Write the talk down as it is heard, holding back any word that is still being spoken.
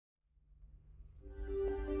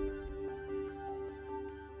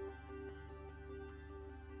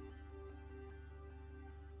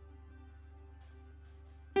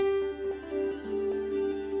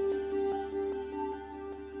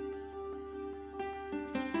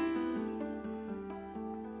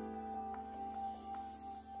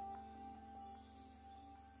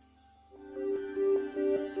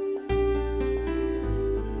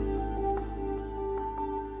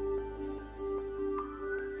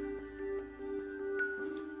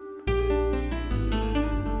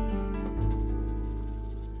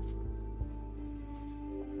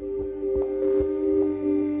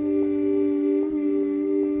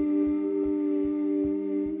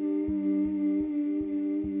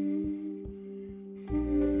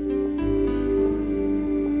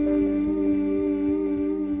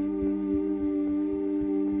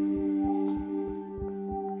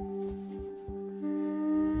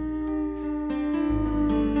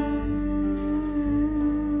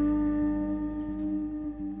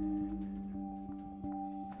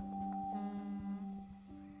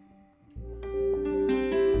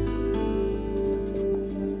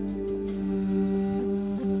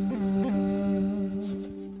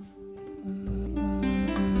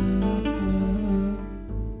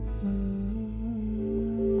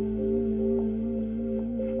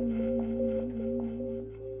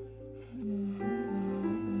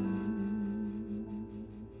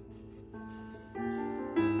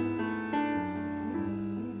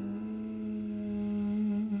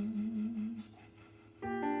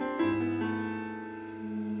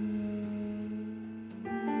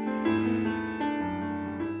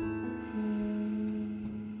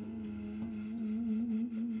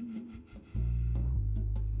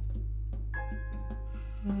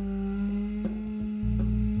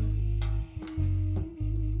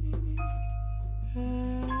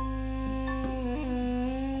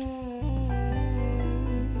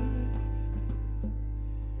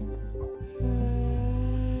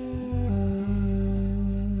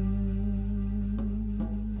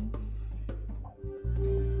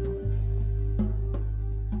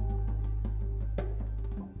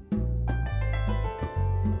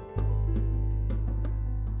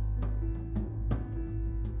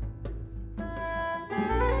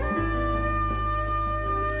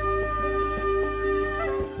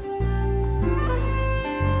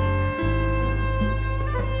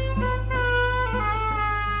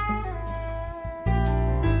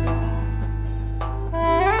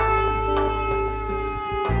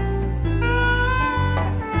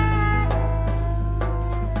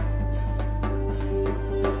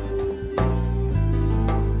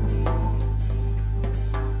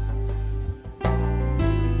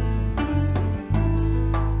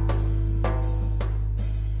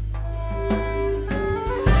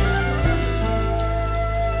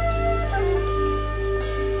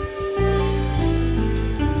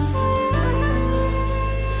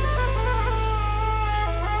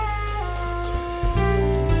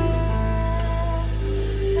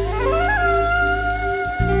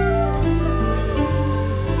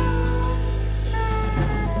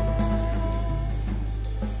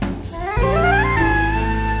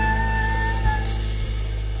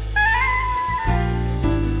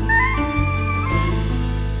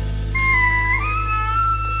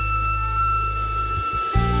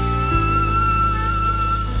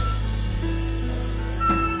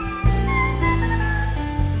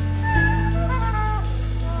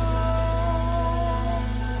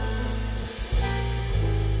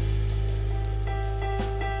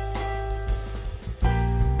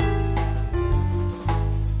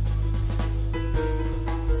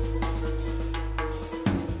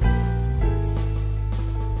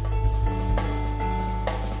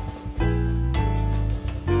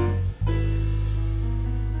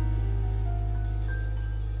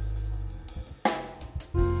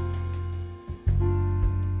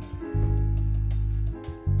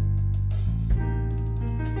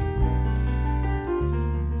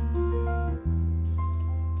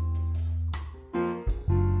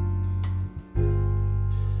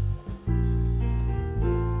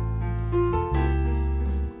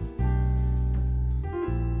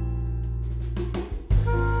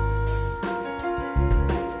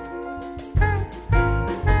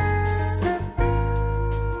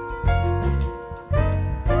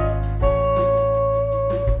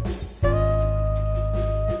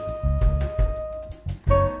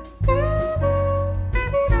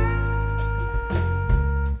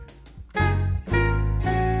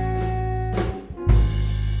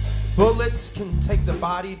Bullets can take the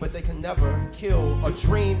body, but they can never kill a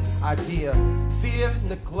dream idea. Fear,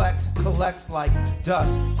 neglect collects like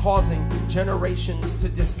dust, causing generations to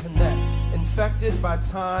disconnect. Infected by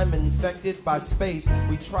time, infected by space,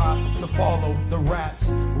 we try to follow the rat's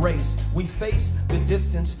race. We face the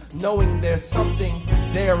distance, knowing there's something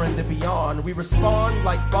there in the beyond. We respond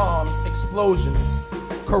like bombs, explosions.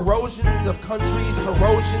 Corrosions of countries,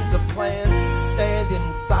 corrosions of plans stand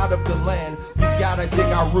inside of the land. We've gotta dig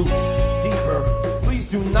our roots deeper. Please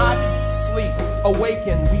do not sleep,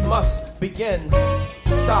 awaken, we must begin.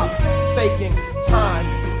 Stop faking time.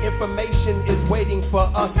 Information is waiting for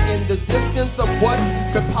us in the distance of what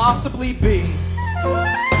could possibly be.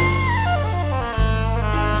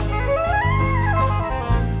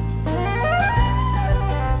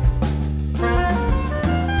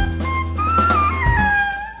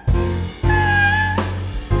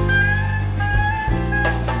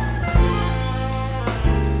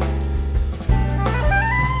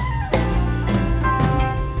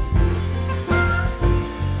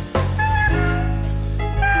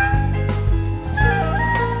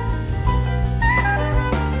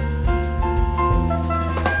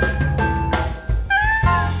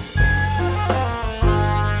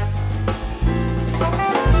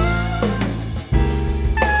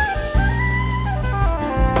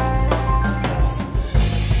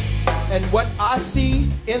 And what I see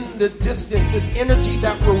in the distance is energy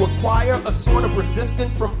that will require a sort of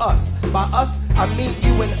resistance from us. By us, I mean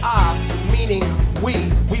you and I, meaning we.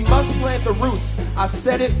 We must plant the roots. I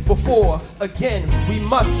said it before. Again, we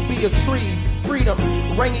must be a tree. Freedom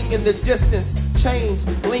ringing in the distance. Chains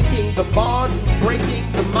linking the bonds,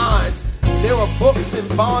 breaking the minds. There are books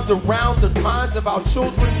and bonds around the minds of our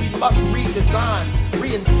children. We must redesign,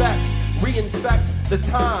 reinfect the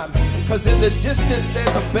time. Cause in the distance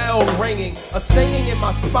there's a bell ringing. A saying in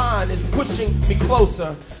my spine is pushing me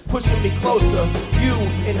closer, pushing me closer. You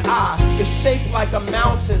and I is shaped like a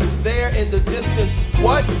mountain there in the distance.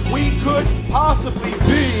 What we could possibly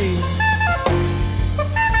be.